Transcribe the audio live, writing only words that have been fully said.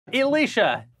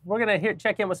Elisha, we're going to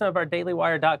check in with some of our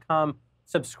DailyWire.com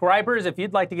subscribers. If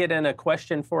you'd like to get in a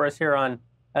question for us here on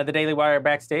the Daily Wire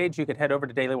Backstage, you could head over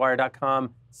to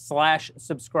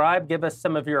dailywire.com/subscribe. Give us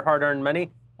some of your hard-earned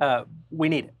money. We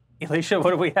need it. Elisha,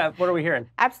 what do we have? What are we hearing?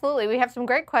 Absolutely. We have some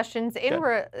great questions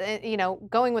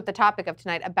going with the topic of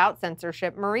tonight about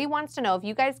censorship. Marie wants to know if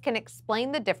you guys can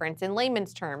explain the difference in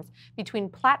layman's terms between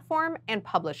platform and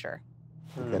publisher.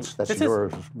 That's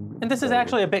yours. And this is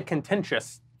actually a bit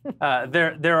contentious.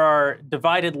 There are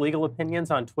divided legal opinions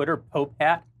on Twitter.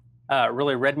 Popat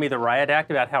really read me the riot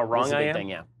act about how wrong I am. Thing,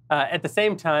 yeah. At the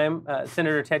same time,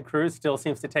 Senator Ted Cruz still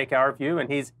seems to take our view,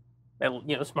 and he's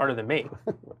smarter than me.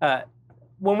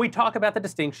 When we talk about the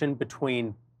distinction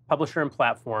between publisher and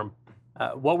platform,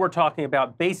 what we're talking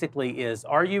about basically is,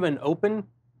 are you an open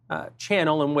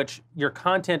channel in which your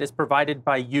content is provided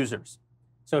by users?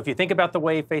 So if you think about the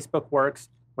way Facebook works,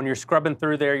 when you're scrubbing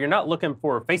through there, you're not looking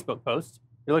for Facebook posts.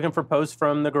 You're looking for posts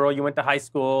from the girl you went to high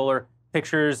school, or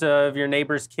pictures of your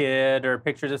neighbor's kid, or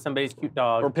pictures of somebody's cute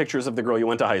dog. Or pictures of the girl you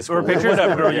went to high school with. Or pictures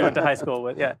of the girl you went to high school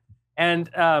with, yeah. And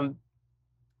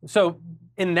so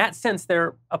in that sense,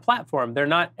 they're a platform. They're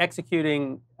not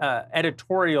executing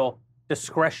editorial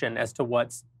discretion as to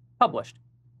what's published.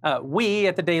 We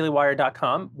at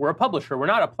thedailywire.com, we're a publisher. We're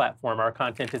not a platform. Our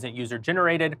content isn't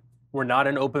user-generated. We're not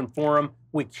an open forum.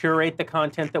 We curate the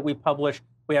content that we publish.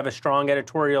 We have a strong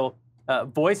editorial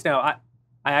voice. Now, I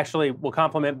actually will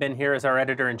compliment Ben here as our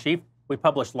editor-in-chief. We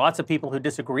publish lots of people who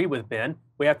disagree with Ben.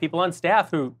 We have people on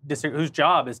staff whose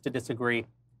job is to disagree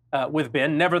with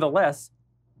Ben. Nevertheless,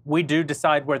 we do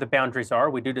decide where the boundaries are.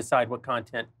 We do decide what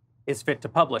content is fit to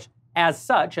publish. As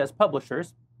such, as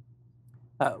publishers,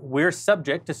 we're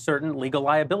subject to certain legal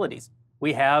liabilities.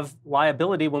 We have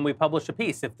liability when we publish a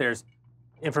piece. If there's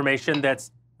information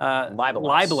that's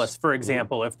libelous, for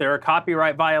example, if there are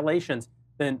copyright violations,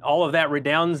 then all of that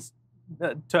redounds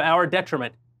to our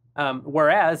detriment.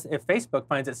 Whereas if Facebook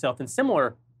finds itself in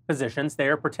similar positions, they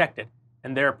are protected.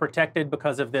 And they're protected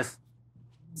because of this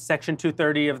Section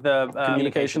 230 of the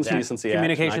Communications Decency Act.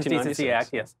 Communications Decency Act,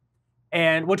 yes.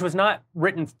 And which was not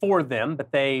written for them,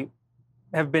 but they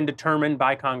have been determined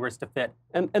by Congress to fit.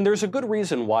 And there's a good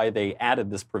reason why they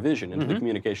added this provision into the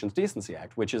Communications Decency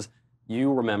Act, which is,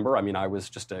 you remember, I mean, I was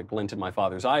just a glint in my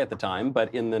father's eye at the time,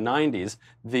 but in the 90s,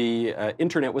 the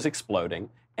internet was exploding,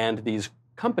 and these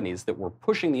companies that were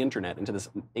pushing the internet into this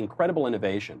incredible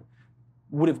innovation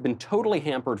would have been totally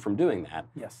hampered from doing that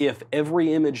if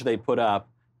every image they put up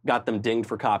got them dinged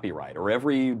for copyright, or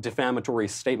every defamatory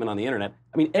statement on the internet.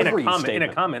 I mean, every statement. In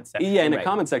a comment section. Yeah, in a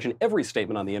comment section, every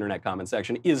statement on the internet comment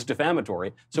section is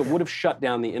defamatory, so it would have shut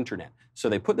down the internet. So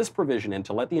they put this provision in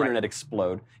to let the internet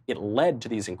explode. It led to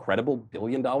these incredible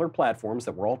billion-dollar platforms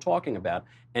that we're all talking about.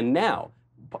 And now,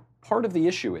 part of the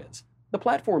issue is, the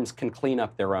platforms can clean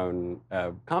up their own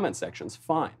comment sections,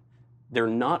 fine. They're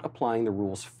not applying the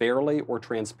rules fairly or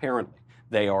transparently.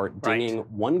 They are dinging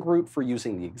one group for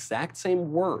using the exact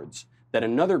same words that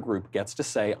another group gets to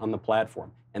say on the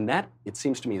platform. And that, it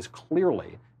seems to me, is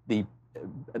clearly the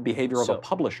behavior of a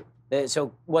publisher.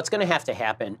 So what's going to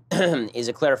happen is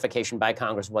a clarification by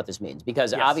Congress of what this means.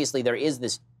 Because obviously there is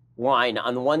this line.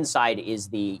 On the one side is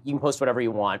you can post whatever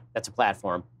you want. That's a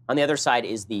platform. On the other side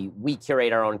is we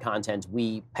curate our own content.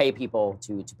 We pay people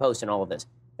to post and all of this.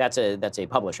 That's a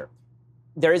publisher.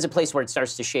 There is a place where it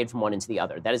starts to shade from one into the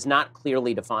other. That is not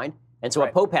clearly defined. And so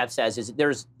what Popat says is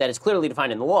that is clearly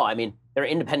defined in the law. I mean, there are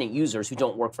independent users who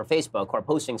don't work for Facebook who are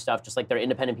posting stuff, just like there are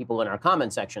independent people in our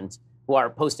comment sections who are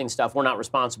posting stuff. We're not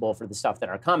responsible for the stuff that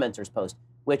our commenters post,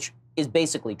 which is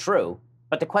basically true.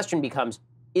 But the question becomes,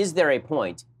 is there a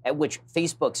point at which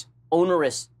Facebook's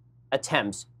onerous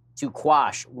attempts to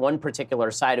quash one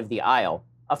particular side of the aisle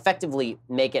effectively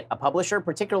make it a publisher,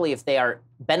 particularly if they are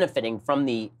benefiting from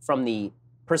the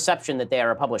perception that they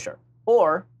are a publisher?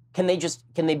 Or can they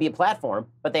be a platform,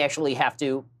 but they actually have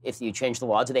to, if you change the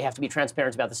law, do they have to be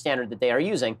transparent about the standard that they are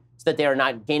using so that they are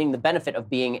not gaining the benefit of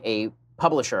being a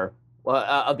publisher,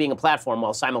 of being a platform,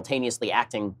 while simultaneously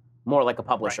acting more like a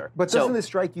publisher? But doesn't this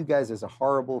strike you guys as a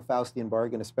horrible Faustian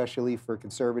bargain, especially for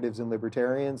conservatives and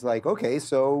libertarians? Like, okay,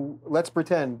 so let's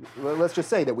just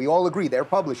say that we all agree they're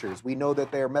publishers. We know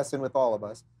that they're messing with all of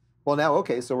us. Well, now,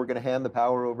 okay, so we're going to hand the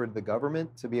power over to the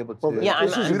government to be able to do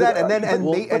that,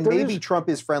 and maybe Trump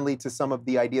is friendly to some of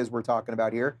the ideas we're talking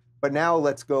about here. But now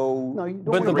let's go. No, you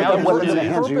don't want to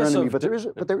hand to your enemy.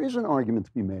 But there is an argument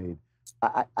to be made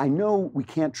I know we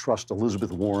can't trust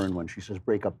Elizabeth Warren when she says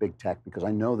break up big tech, because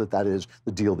I know that that is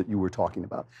the deal that you were talking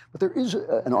about. But there is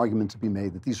an argument to be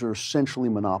made that these are essentially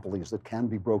monopolies that can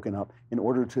be broken up in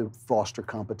order to foster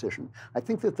competition. I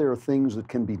think that there are things that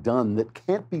can be done that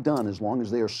can't be done as long as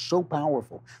they are so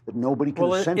powerful that nobody can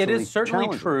essentially it is certainly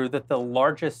challenge true that the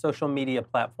largest social media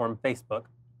platform, Facebook,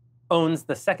 owns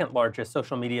the second largest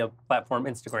social media platform,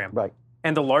 Instagram. Right.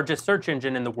 And the largest search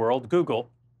engine in the world, Google,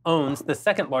 owns the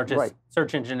second largest Right.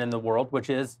 search engine in the world,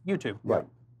 which is YouTube. Right.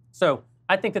 So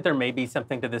I think that there may be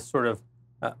something to this sort of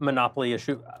monopoly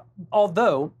issue,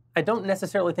 although I don't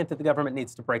necessarily think that the government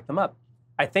needs to break them up.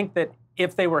 I think that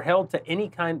if they were held to any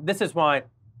kind, this is why,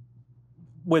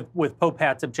 with Pope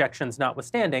Pat's objections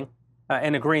notwithstanding,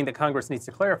 and agreeing that Congress needs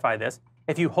to clarify this,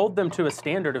 if you hold them to a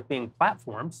standard of being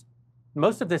platforms,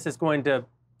 most of this is going to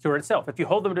cure itself. If you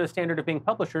hold them to a standard of being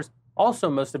publishers, also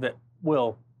most of it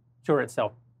will cure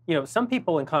itself. You know, some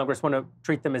people in Congress want to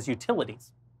treat them as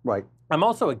utilities. Right. I'm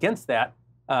also against that,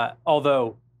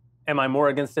 although am I more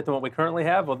against it than what we currently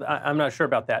have? Well, I'm not sure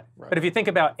about that. Right. But if you think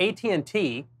about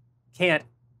AT&T can't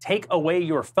take away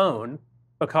your phone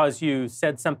because you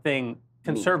said something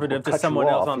conservative to cut you someone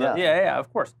else off, on yeah. the... Yeah,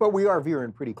 of course. But we are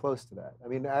veering pretty close to that. I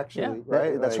mean, actually, Yeah.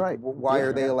 right? That's Like, right. Why Yeah.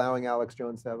 are they allowing Alex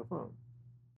Jones to have a phone?